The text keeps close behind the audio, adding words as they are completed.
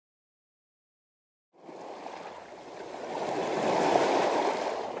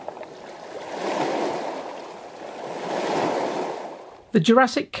The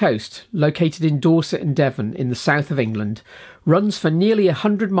Jurassic Coast, located in Dorset and Devon in the south of England, runs for nearly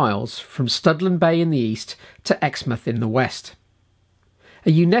 100 miles from Studland Bay in the east to Exmouth in the west. A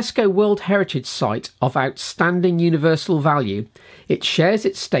UNESCO World Heritage Site of outstanding universal value, it shares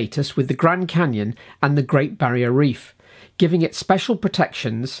its status with the Grand Canyon and the Great Barrier Reef, giving it special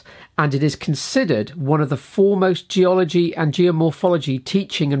protections, and it is considered one of the foremost geology and geomorphology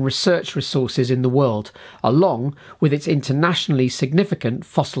teaching and research resources in the world, along with its internationally significant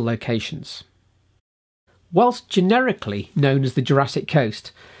fossil locations. Whilst generically known as the Jurassic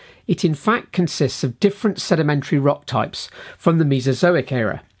Coast, it in fact consists of different sedimentary rock types from the Mesozoic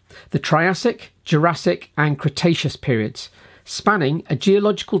era, the Triassic, Jurassic and Cretaceous periods, spanning a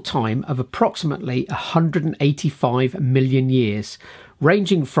geological time of approximately 185 million years,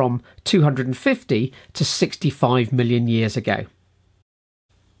 ranging from 250 to 65 million years ago.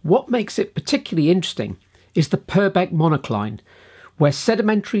 What makes it particularly interesting is the Purbeck monocline, where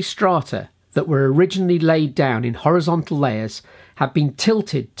sedimentary strata that were originally laid down in horizontal layers have been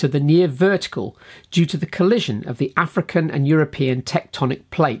tilted to the near vertical due to the collision of the African and European tectonic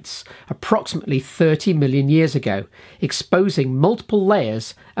plates approximately 30 million years ago, exposing multiple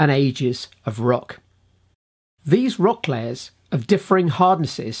layers and ages of rock. These rock layers, of differing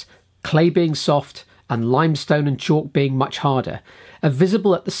hardnesses, clay being soft and limestone and chalk being much harder, are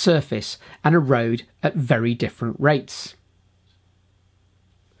visible at the surface and erode at very different rates.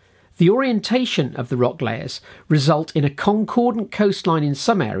 The orientation of the rock layers result in a concordant coastline in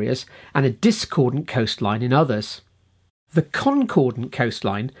some areas and a discordant coastline in others. The concordant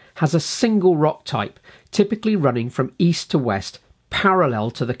coastline has a single rock type, typically running from east to west,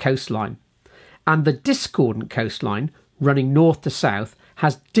 parallel to the coastline, and the discordant coastline, running north to south,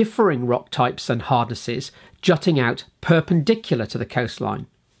 has differing rock types and hardnesses jutting out perpendicular to the coastline.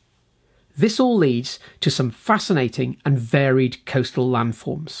 This all leads to some fascinating and varied coastal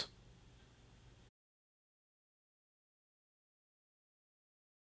landforms.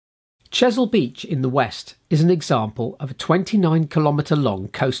 Chesil Beach in the west is an example of a 29-kilometre long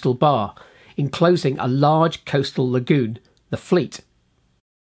coastal bar, enclosing a large coastal lagoon, the Fleet.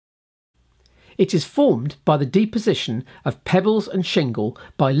 It is formed by the deposition of pebbles and shingle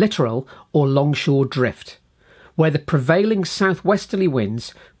by littoral or longshore drift, where the prevailing southwesterly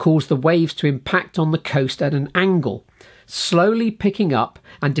winds cause the waves to impact on the coast at an angle, slowly picking up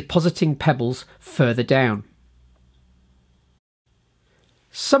and depositing pebbles further down.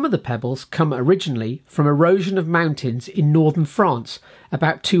 Some of the pebbles come originally from erosion of mountains in northern France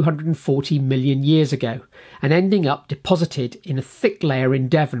about 240 million years ago and ending up deposited in a thick layer in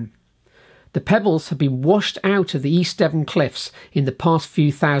Devon. The pebbles have been washed out of the East Devon cliffs in the past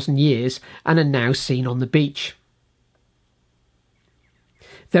few thousand years and are now seen on the beach.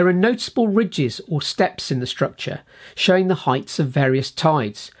 There are noticeable ridges or steps in the structure, showing the heights of various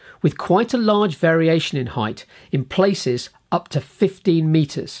tides, with quite a large variation in height, in places up to 15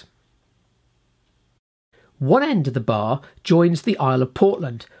 metres. One end of the bar joins the Isle of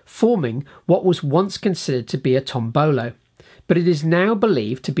Portland, forming what was once considered to be a tombolo, but it is now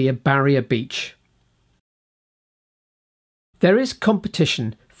believed to be a barrier beach. There is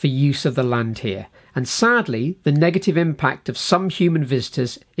competition for use of the land here, and sadly the negative impact of some human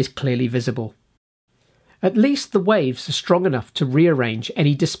visitors is clearly visible. At least the waves are strong enough to rearrange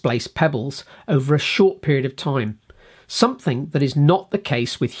any displaced pebbles over a short period of time, something that is not the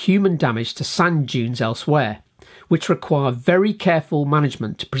case with human damage to sand dunes elsewhere, which require very careful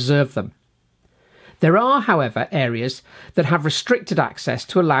management to preserve them. There are, however, areas that have restricted access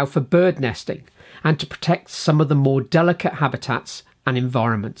to allow for bird nesting and to protect some of the more delicate habitats and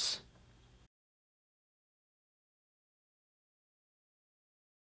environments.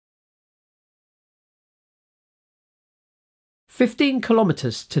 "15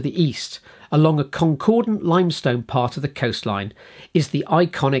 kilometres to the east, along a concordant limestone part of the coastline, is the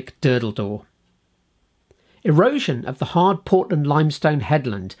iconic Durdledore. Erosion of the hard Portland limestone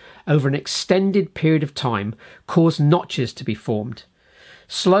headland over an extended period of time caused notches to be formed.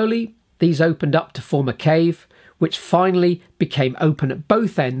 Slowly, these opened up to form a cave, which finally became open at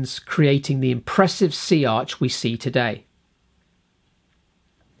both ends, creating the impressive sea arch we see today.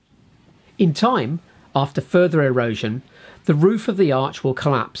 In time, after further erosion, the roof of the arch will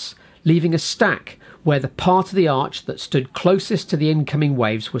collapse, leaving a stack where the part of the arch that stood closest to the incoming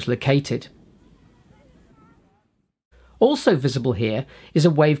waves was located. Also visible here is a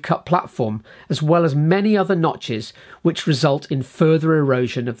wave-cut platform, as well as many other notches which result in further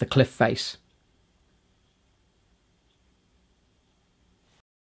erosion of the cliff face.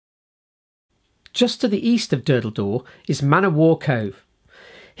 Just to the east of Durdledore is Manor War Cove.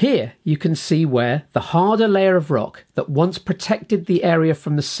 Here you can see where the harder layer of rock that once protected the area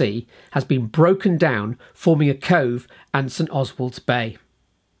from the sea has been broken down, forming a cove and St Oswald's Bay.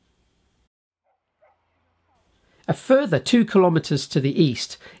 A further 2 kilometres to the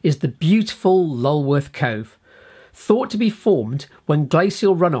east is the beautiful Lulworth Cove, thought to be formed when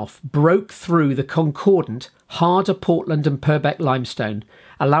glacial runoff broke through the concordant, harder Portland and Purbeck limestone,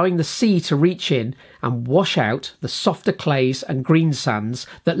 allowing the sea to reach in and wash out the softer clays and greensands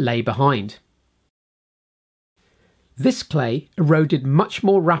that lay behind. This clay eroded much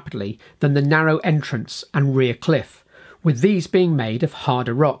more rapidly than the narrow entrance and rear cliff, with these being made of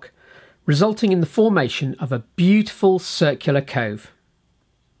harder rock, resulting in the formation of a beautiful circular cove.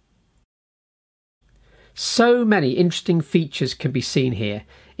 So many interesting features can be seen here,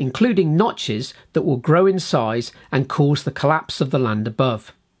 including notches that will grow in size and cause the collapse of the land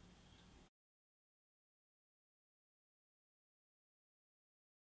above.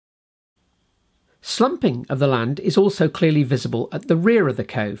 Slumping of the land is also clearly visible at the rear of the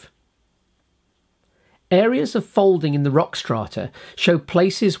cove. Areas of folding in the rock strata show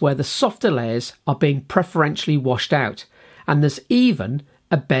places where the softer layers are being preferentially washed out, and there's even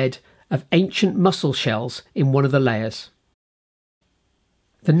a bed of ancient mussel shells in one of the layers.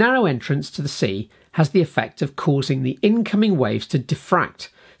 The narrow entrance to the sea has the effect of causing the incoming waves to diffract,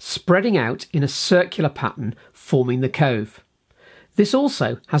 spreading out in a circular pattern, forming the cove. This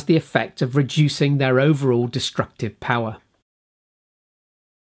also has the effect of reducing their overall destructive power.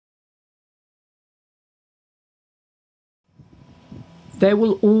 There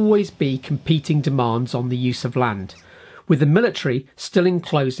will always be competing demands on the use of land, with the military still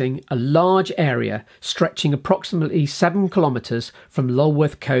enclosing a large area stretching approximately 7 kilometres from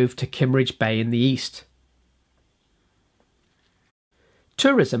Lulworth Cove to Kimmeridge Bay in the east.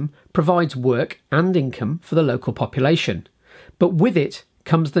 Tourism provides work and income for the local population, but with it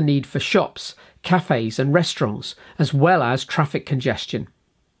comes the need for shops, cafes and restaurants, as well as traffic congestion.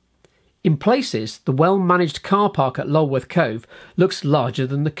 In places, the well-managed car park at Lulworth Cove looks larger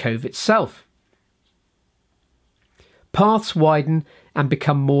than the cove itself. Paths widen and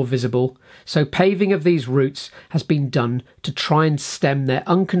become more visible, so paving of these routes has been done to try and stem their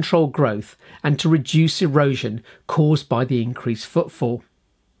uncontrolled growth and to reduce erosion caused by the increased footfall.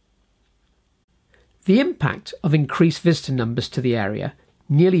 The impact of increased visitor numbers to the area,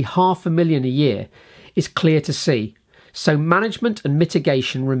 nearly 500,000 a year, is clear to see, so management and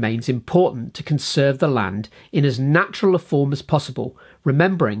mitigation remains important to conserve the land in as natural a form as possible,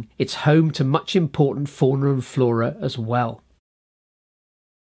 remembering it's home to much important fauna and flora as well.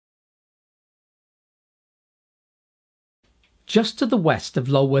 Just to the west of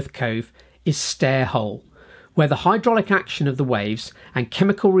Lulworth Cove is Stair Hole, where the hydraulic action of the waves and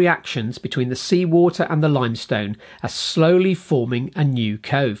chemical reactions between the seawater and the limestone are slowly forming a new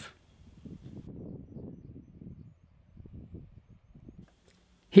cove.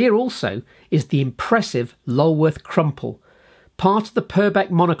 Here also is the impressive Lulworth Crumple, part of the Purbeck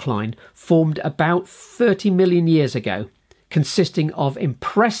monocline formed about 30 million years ago, consisting of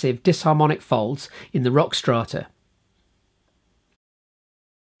impressive disharmonic folds in the rock strata.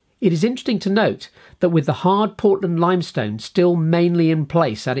 It is interesting to note that with the hard Portland limestone still mainly in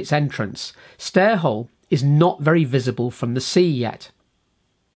place at its entrance, Stair Hole is not very visible from the sea yet.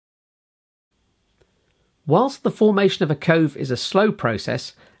 Whilst the formation of a cove is a slow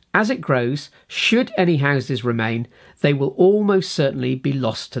process, as it grows, should any houses remain, they will almost certainly be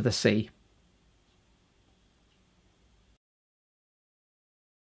lost to the sea.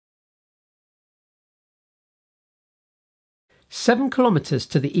 "7 kilometres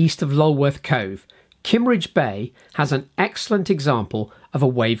to the east of Lulworth Cove, Kimmeridge Bay has an excellent example of a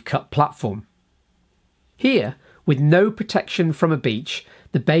wave-cut platform. Here, with no protection from a beach,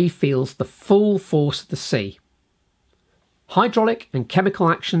 the bay feels the full force of the sea. Hydraulic and chemical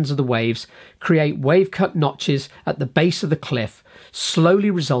actions of the waves create wave-cut notches at the base of the cliff, slowly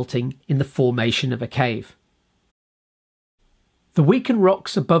resulting in the formation of a cave. The weakened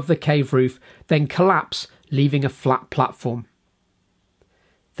rocks above the cave roof then collapse, leaving a flat platform.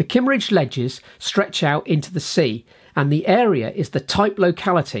 The Kimmeridge ledges stretch out into the sea, and the area is the type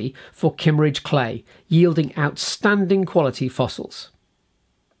locality for Kimmeridge clay, yielding outstanding quality fossils.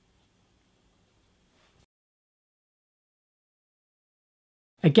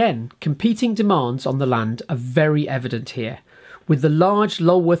 Again, competing demands on the land are very evident here, with the large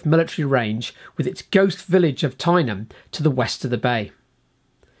Lulworth military range with its ghost village of Tyneham to the west of the bay.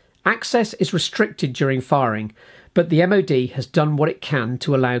 Access is restricted during firing, but the MOD has done what it can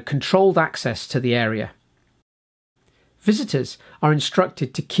to allow controlled access to the area. Visitors are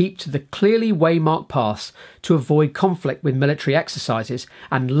instructed to keep to the clearly waymarked paths to avoid conflict with military exercises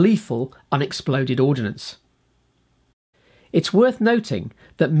and lethal unexploded ordnance. It's worth noting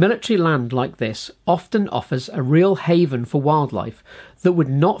that military land like this often offers a real haven for wildlife that would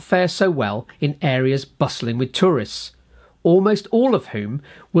not fare so well in areas bustling with tourists, almost all of whom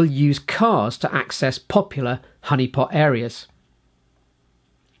will use cars to access popular honeypot areas.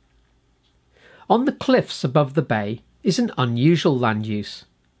 On the cliffs above the bay is an unusual land use: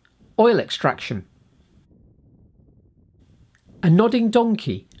 oil extraction. A nodding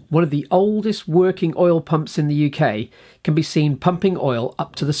donkey, one of the oldest working oil pumps in the UK, can be seen pumping oil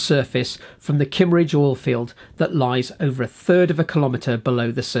up to the surface from the Kimmeridge oil field that lies over a third of a kilometre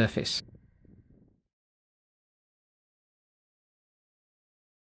below the surface.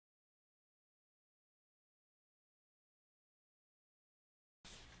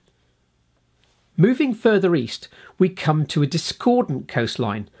 Moving further east, we come to a discordant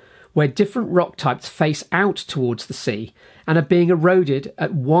coastline, where different rock types face out towards the sea and are being eroded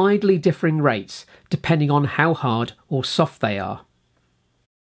at widely differing rates depending on how hard or soft they are.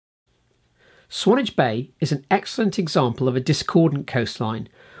 Swanage Bay is an excellent example of a discordant coastline,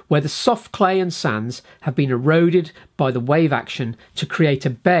 where the soft clay and sands have been eroded by the wave action to create a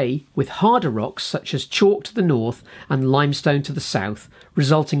bay with harder rocks such as chalk to the north and limestone to the south,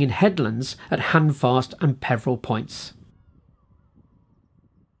 resulting in headlands at Handfast and Peveril points.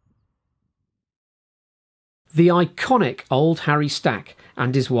 The iconic Old Harry Stack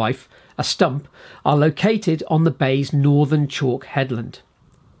and his wife, a stump, are located on the bay's northern chalk headland.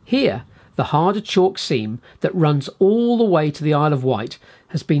 Here, the harder chalk seam that runs all the way to the Isle of Wight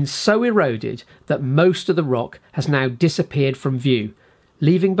has been so eroded that most of the rock has now disappeared from view,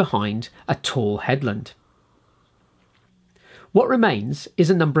 leaving behind a tall headland. What remains is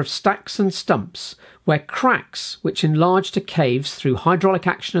a number of stacks and stumps where cracks, which enlarge to caves through hydraulic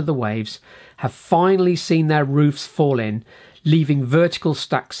action of the waves, have finally seen their roofs fall in, leaving vertical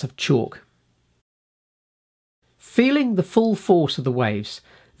stacks of chalk. Feeling the full force of the waves,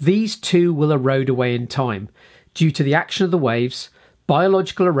 these too will erode away in time due to the action of the waves,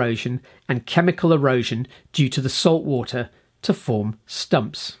 biological erosion and chemical erosion due to the salt water to form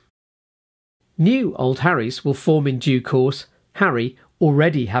stumps. New Old Harrys will form in due course, Harry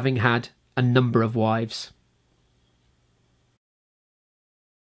already having had a number of wives.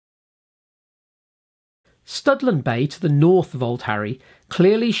 Studland Bay to the north of Old Harry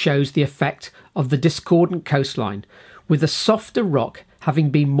clearly shows the effect of the discordant coastline, with the softer rock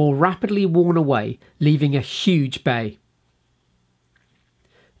having been more rapidly worn away, leaving a huge bay.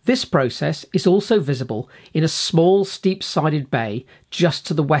 This process is also visible in a small steep-sided bay just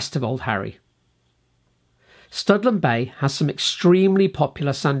to the west of Old Harry. Studland Bay has some extremely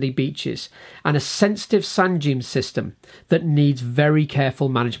popular sandy beaches and a sensitive sand dune system that needs very careful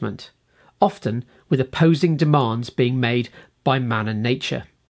management, often with opposing demands being made by man and nature.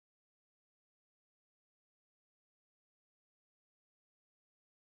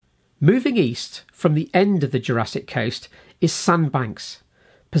 Moving east from the end of the Jurassic coast is Sandbanks.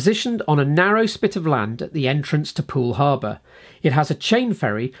 Positioned on a narrow spit of land at the entrance to Poole Harbour, it has a chain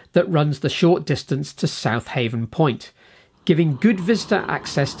ferry that runs the short distance to South Haven Point, giving good visitor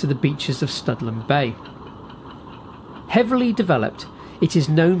access to the beaches of Studland Bay. Heavily developed, it is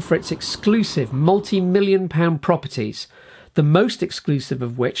known for its exclusive multi-million-pound properties, the most exclusive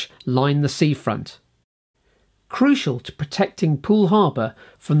of which line the seafront. Crucial to protecting Poole Harbour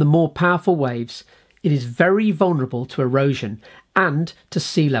from the more powerful waves, it is very vulnerable to erosion and to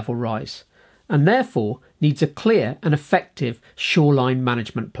sea level rise, and therefore needs a clear and effective shoreline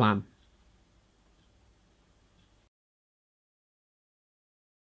management plan.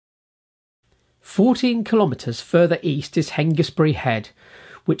 "14 kilometres further east is Hengistbury Head,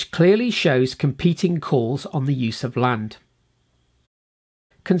 which clearly shows competing calls on the use of land.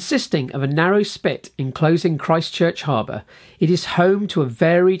 Consisting of a narrow spit enclosing Christchurch Harbour, it is home to a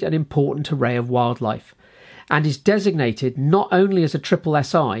varied and important array of wildlife, and is designated not only as a triple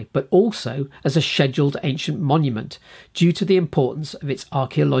SI but also as a scheduled ancient monument due to the importance of its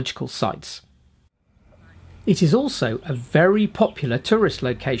archaeological sites. It is also a very popular tourist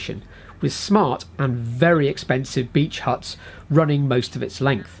location, with smart and very expensive beach huts running most of its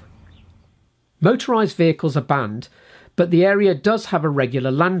length. Motorised vehicles are banned, but the area does have a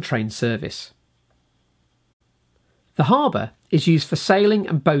regular land train service. The harbour is used for sailing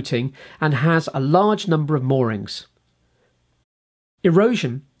and boating and has a large number of moorings.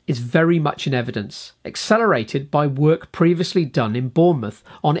 Erosion is very much in evidence, accelerated by work previously done in Bournemouth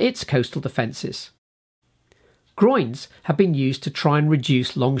on its coastal defences. Groins have been used to try and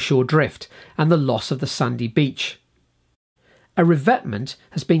reduce longshore drift and the loss of the sandy beach. A revetment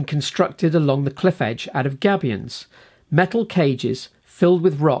has been constructed along the cliff edge out of gabions. Metal cages filled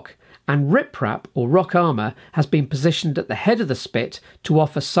with rock and riprap or rock armour has been positioned at the head of the spit to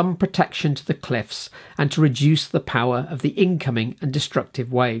offer some protection to the cliffs and to reduce the power of the incoming and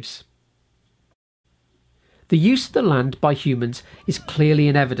destructive waves. The use of the land by humans is clearly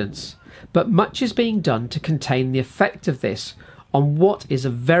in evidence, but much is being done to contain the effect of this on what is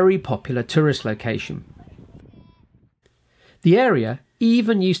a very popular tourist location. The area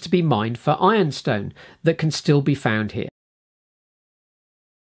even used to be mined for ironstone that can still be found here.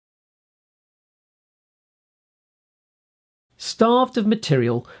 Starved of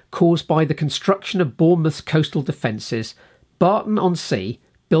material caused by the construction of Bournemouth's coastal defences, Barton-on-Sea,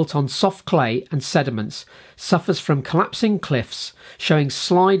 built on soft clay and sediments, suffers from collapsing cliffs, showing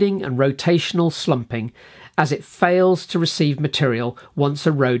sliding and rotational slumping as it fails to receive material once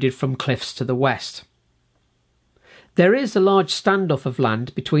eroded from cliffs to the west. There is a large standoff of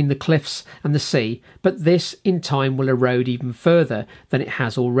land between the cliffs and the sea, but this in time will erode even further than it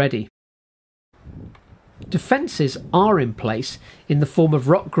has already. Defences are in place in the form of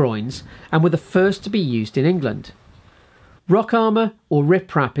rock groins and were the first to be used in England. Rock armour or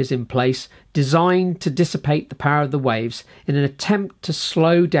riprap is in place, designed to dissipate the power of the waves in an attempt to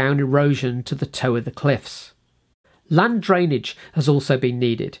slow down erosion to the toe of the cliffs. Land drainage has also been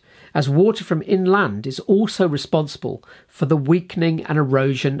needed, as water from inland is also responsible for the weakening and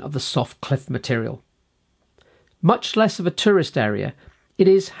erosion of the soft cliff material. Much less of a tourist area, it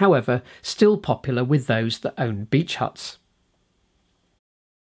is, however, still popular with those that own beach huts.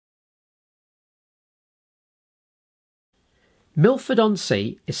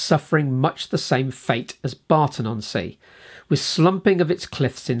 Milford-on-Sea is suffering much the same fate as Barton-on-Sea, with slumping of its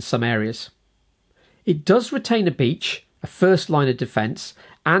cliffs in some areas. It does retain a beach, a first line of defence,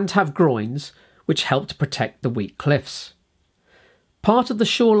 and have groins, which help to protect the weak cliffs. Part of the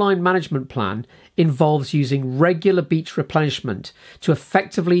shoreline management plan involves using regular beach replenishment to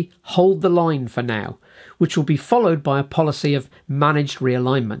effectively hold the line for now, which will be followed by a policy of managed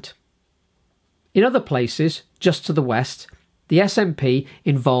realignment. In other places, just to the west, the SMP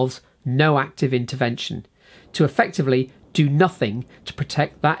involves no active intervention, to effectively do nothing to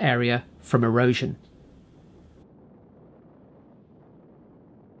protect that area from erosion.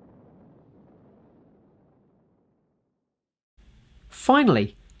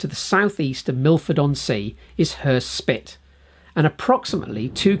 Finally, to the southeast of Milford-on-Sea is Hurst Spit, an approximately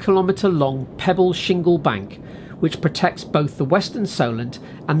 2 kilometre long pebble shingle bank which protects both the western Solent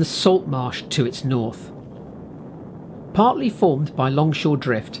and the salt marsh to its north. Partly formed by longshore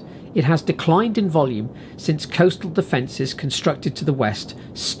drift, it has declined in volume since coastal defences constructed to the west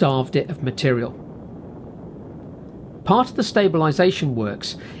starved it of material. Part of the stabilisation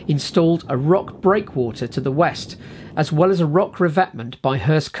works installed a rock breakwater to the west, as well as a rock revetment by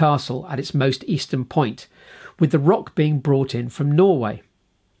Hurst Castle at its most eastern point, with the rock being brought in from Norway.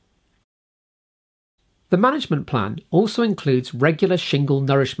 The management plan also includes regular shingle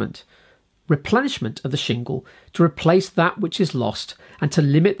nourishment, replenishment of the shingle to replace that which is lost and to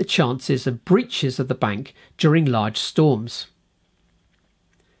limit the chances of breaches of the bank during large storms.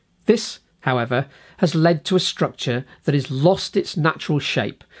 This, however, has led to a structure that has lost its natural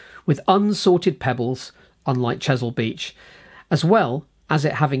shape, with unsorted pebbles, unlike Chesil Beach, as well as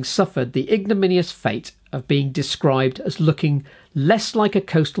it having suffered the ignominious fate of being described as looking less like a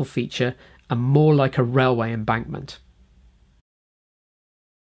coastal feature and more like a railway embankment.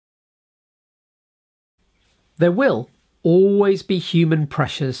 There will always be human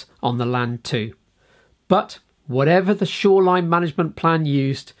pressures on the land too, but whatever the shoreline management plan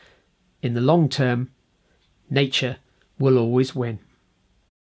used, in the long term, nature will always win.